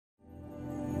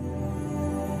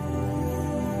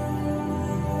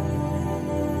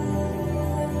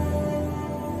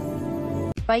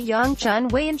by Yang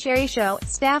Chun-hui and Hsiao,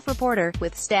 staff reporter,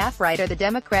 with staff writer. The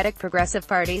Democratic Progressive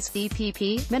Party's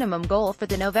DPP minimum goal for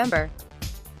the November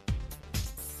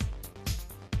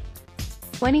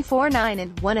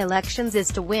 24/9 elections is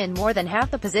to win more than half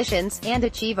the positions, and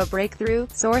achieve a breakthrough,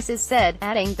 sources said,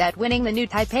 adding that winning the new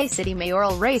Taipei City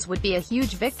mayoral race would be a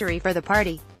huge victory for the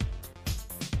party.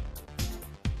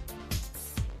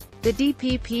 The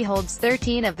DPP holds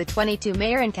 13 of the 22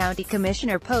 mayor and county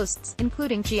commissioner posts,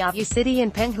 including Chiayi City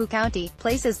and Penghu County,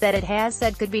 places that it has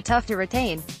said could be tough to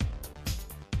retain.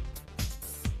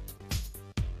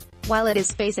 While it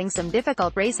is facing some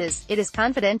difficult races, it is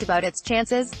confident about its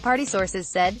chances, party sources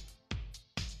said.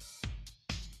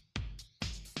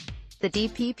 The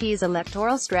DPP's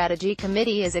Electoral Strategy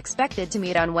Committee is expected to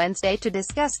meet on Wednesday to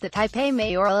discuss the Taipei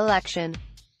mayoral election.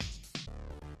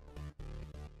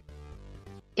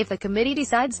 If the committee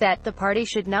decides that the party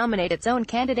should nominate its own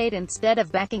candidate instead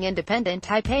of backing independent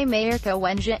Taipei Mayor Ko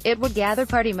Wen-je, it would gather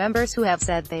party members who have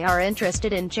said they are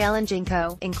interested in challenging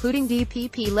Ko, including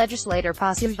DPP legislator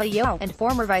Hsiao and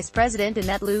former Vice President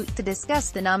Annette Lu, to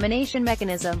discuss the nomination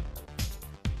mechanism.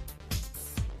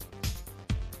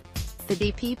 The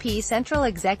DPP Central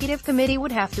Executive Committee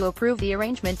would have to approve the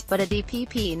arrangement, but a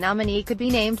DPP nominee could be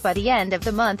named by the end of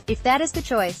the month, if that is the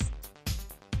choice.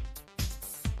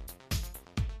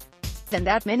 And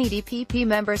that many DPP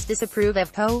members disapprove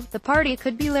of Ko, the party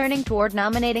could be leaning toward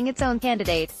nominating its own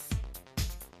candidate.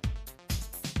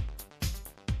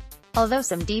 Although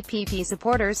some DPP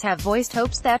supporters have voiced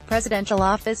hopes that Presidential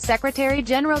Office Secretary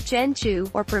General Chen Chu,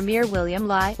 or Premier William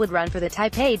Lai, would run for the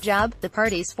Taipei job, the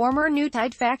party's former New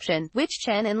Tide faction, which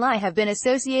Chen and Lai have been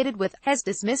associated with, has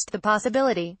dismissed the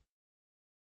possibility.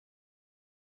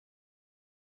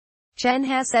 Chen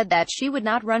has said that she would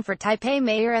not run for Taipei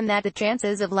mayor and that the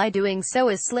chances of Lai doing so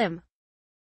is slim.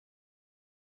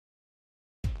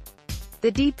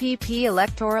 The DPP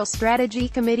Electoral Strategy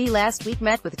Committee last week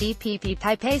met with DPP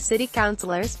Taipei City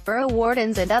councillors, borough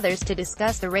wardens and others to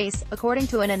discuss the race, according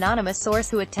to an anonymous source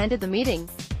who attended the meeting.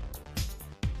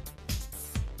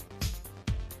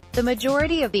 The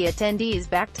majority of the attendees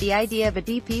backed the idea of a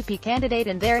DPP candidate,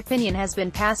 and their opinion has been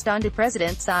passed on to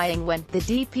President Tsai Ing-wen, the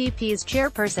DPP's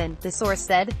chairperson, the source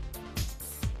said.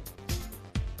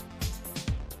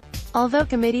 Although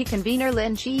committee convener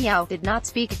Hsiao did not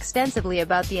speak extensively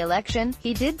about the election,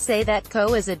 he did say that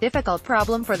Ko is a difficult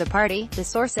problem for the party, the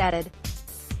source added.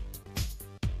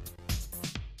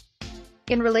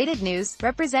 In related news,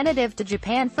 Representative to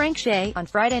Japan Frank Hsiao, on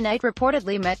Friday night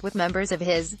reportedly met with members of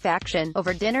his faction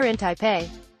over dinner in Taipei.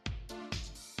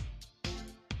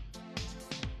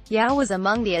 Hsiao was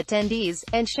among the attendees,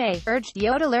 and Hsiao urged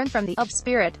Hsiao to learn from the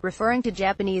spirit, referring to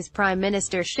Japanese Prime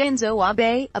Minister Shinzo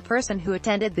Abe. A person who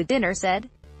attended the dinner said,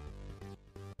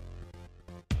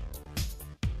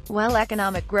 "While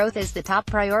economic growth is the top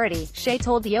priority, Hsiao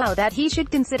told Hsiao that he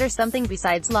should consider something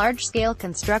besides large-scale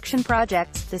construction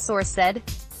projects," the source said.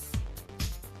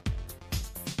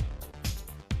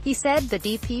 He said the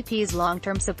DPP's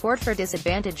long-term support for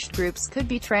disadvantaged groups could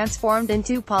be transformed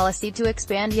into policy to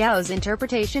expand Hsiao's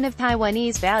interpretation of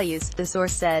Taiwanese values, the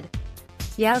source said.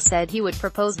 Hsiao said he would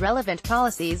propose relevant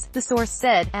policies, the source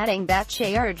said, adding that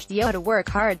Hsiao urged Hsiao to work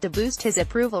hard to boost his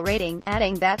approval rating,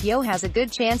 adding that Hsiao has a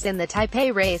good chance in the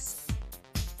Taipei race.